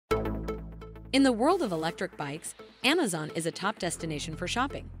In the world of electric bikes, Amazon is a top destination for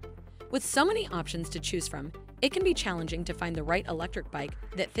shopping. With so many options to choose from, it can be challenging to find the right electric bike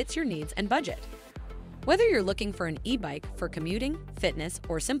that fits your needs and budget. Whether you're looking for an e-bike for commuting, fitness,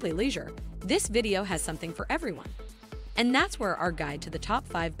 or simply leisure, this video has something for everyone. And that's where our guide to the top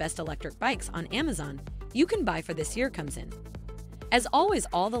 5 best electric bikes on Amazon you can buy for this year comes in. As always,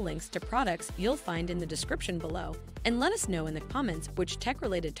 all the links to products you'll find in the description below, and let us know in the comments which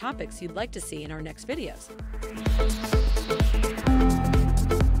tech-related topics you'd like to see in our next videos.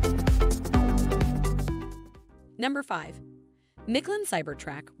 Number 5. Miclon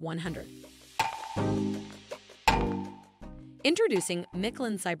Cybertrack 100. Introducing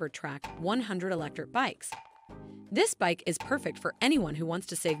Miclon Cybertrack 100 electric bikes. This bike is perfect for anyone who wants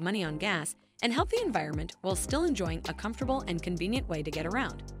to save money on gas and help the environment while still enjoying a comfortable and convenient way to get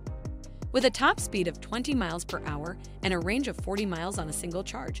around. With a top speed of 20 miles per hour and a range of 40 miles on a single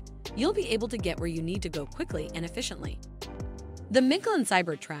charge, you'll be able to get where you need to go quickly and efficiently. The Miclon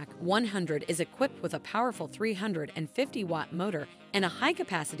Cybertrack 100 is equipped with a powerful 350-watt motor and a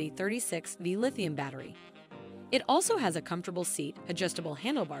high-capacity 36V lithium battery. It also has a comfortable seat, adjustable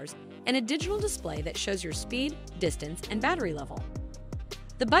handlebars, and a digital display that shows your speed, distance, and battery level.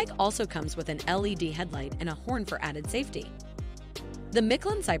 The bike also comes with an LED headlight and a horn for added safety. The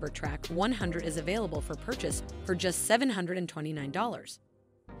Miclon Cybertrack 100 is available for purchase for just $729.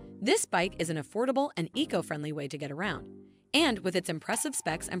 This bike is an affordable and eco-friendly way to get around, and with its impressive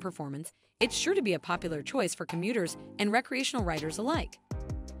specs and performance, it's sure to be a popular choice for commuters and recreational riders alike.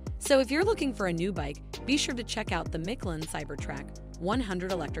 So if you're looking for a new bike, be sure to check out the Miclon Cybertrack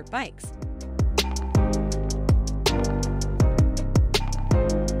 100 electric bikes.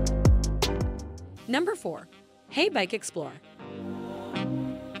 Number 4. Heybike Explorer.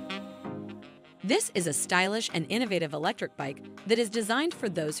 This is a stylish and innovative electric bike that is designed for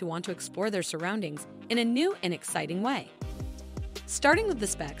those who want to explore their surroundings in a new and exciting way. Starting with the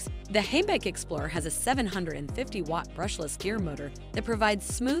specs, the Heybike Explorer has a 750-watt brushless gear motor that provides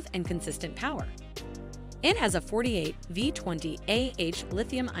smooth and consistent power. It has a 48V20Ah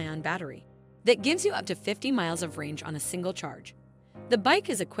lithium-ion battery that gives you up to 50 miles of range on a single charge. The bike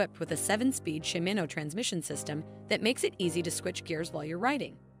is equipped with a 7-speed Shimano transmission system that makes it easy to switch gears while you're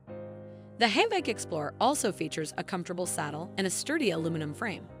riding. The Heybike Explorer also features a comfortable saddle and a sturdy aluminum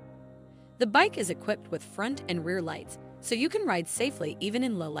frame. The bike is equipped with front and rear lights, so you can ride safely even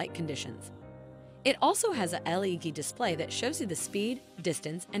in low-light conditions. It also has a LED display that shows you the speed,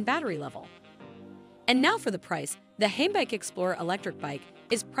 distance, and battery level. And now for the price. The Heybike Explorer electric bike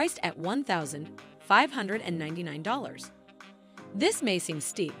is priced at $1,599. This may seem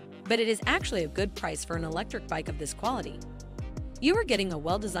steep, but it is actually a good price for an electric bike of this quality. You are getting a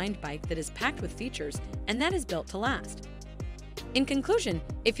well-designed bike that is packed with features and that is built to last. In conclusion,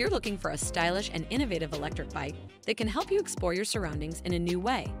 if you're looking for a stylish and innovative electric bike that can help you explore your surroundings in a new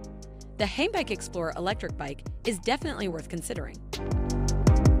way, the Heybike Explorer electric bike is definitely worth considering.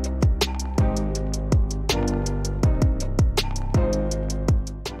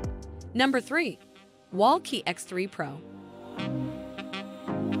 Number 3. Wallke X3 Pro.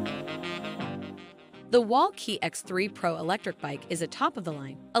 The Wallke X3 Pro electric bike is a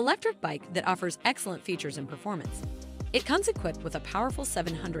top-of-the-line electric bike that offers excellent features and performance. It comes equipped with a powerful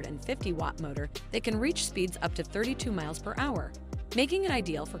 750-watt motor that can reach speeds up to 32 miles per hour, making it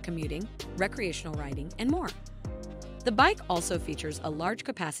ideal for commuting, recreational riding, and more. The bike also features a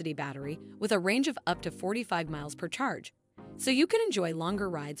large-capacity battery with a range of up to 45 miles per charge, so you can enjoy longer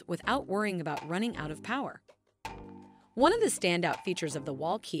rides without worrying about running out of power. One of the standout features of the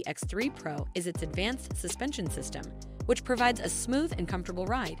Wallke X3 Pro is its advanced suspension system, which provides a smooth and comfortable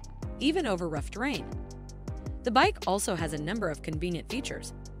ride, even over rough terrain. The bike also has a number of convenient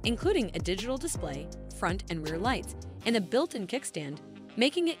features, including a digital display, front and rear lights, and a built-in kickstand,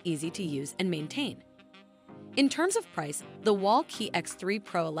 making it easy to use and maintain. In terms of price, the Wallke X3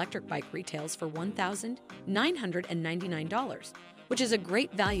 Pro electric bike retails for $1,999, which is a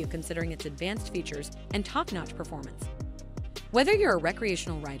great value considering its advanced features and top-notch performance. Whether you're a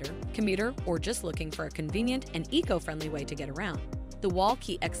recreational rider, commuter, or just looking for a convenient and eco-friendly way to get around, the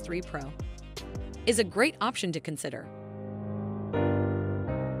Wallke X3 Pro is a great option to consider.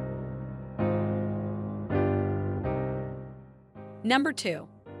 Number 2.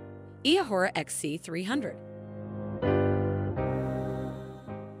 Eahora XC300.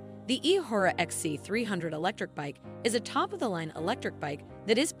 The Eahora XC300 electric bike is a top-of-the-line electric bike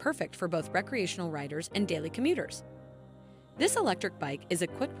that is perfect for both recreational riders and daily commuters. This electric bike is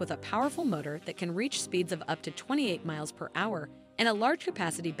equipped with a powerful motor that can reach speeds of up to 28 miles per hour and a large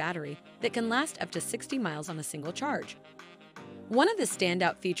capacity battery that can last up to 60 miles on a single charge. One of the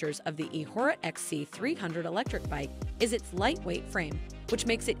standout features of the Eahora XC300 electric bike is its lightweight frame, which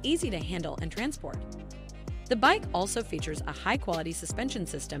makes it easy to handle and transport. The bike also features a high-quality suspension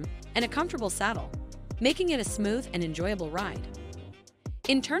system and a comfortable saddle, making it a smooth and enjoyable ride.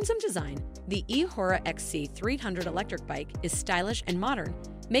 In terms of design, the Eahora XC300 electric bike is stylish and modern,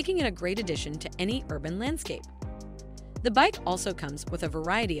 making it a great addition to any urban landscape. The bike also comes with a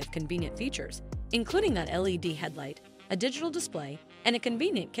variety of convenient features, including an LED headlight, a digital display, and a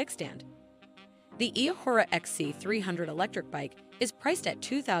convenient kickstand. The Eahora XC300 electric bike is priced at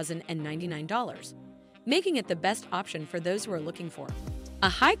 $2,099, making it the best option for those who are looking for a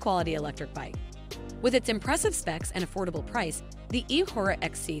high-quality electric bike. With its impressive specs and affordable price, the Eahora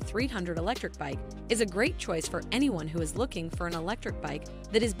XC300 electric bike is a great choice for anyone who is looking for an electric bike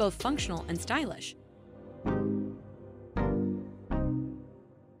that is both functional and stylish.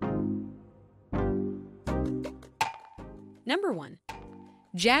 Number 1.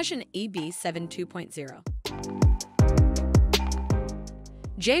 Jasion EB7 2.0.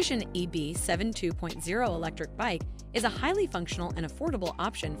 Jasion EB7 2.0 electric bike is a highly functional and affordable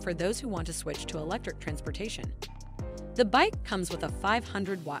option for those who want to switch to electric transportation. The bike comes with a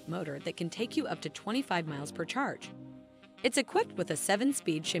 500-watt motor that can take you up to 25 miles per charge. It's equipped with a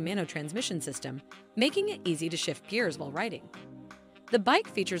 7-speed Shimano transmission system, making it easy to shift gears while riding. The bike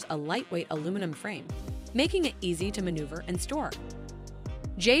features a lightweight aluminum frame, making it easy to maneuver and store.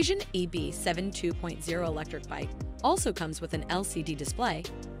 Jasion EB7 2.0 electric bike also comes with an LCD display,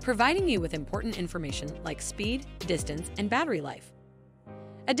 providing you with important information like speed, distance, and battery life.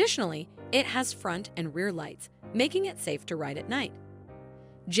 Additionally, it has front and rear lights, making it safe to ride at night.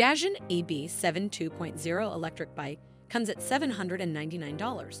 Jasion EB7 2.0 electric bike comes at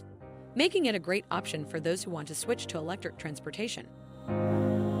 $799, making it a great option for those who want to switch to electric transportation.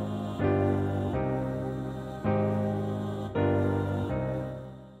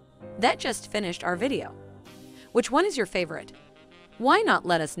 That just finished our video. Which one is your favorite? Why not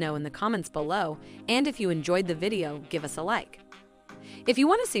let us know in the comments below, and if you enjoyed the video, give us a like. If you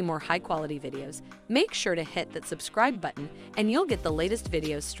want to see more high-quality videos, make sure to hit that subscribe button and you'll get the latest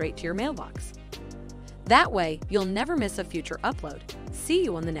videos straight to your mailbox. That way, you'll never miss a future upload. See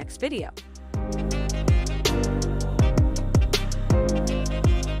you on the next video.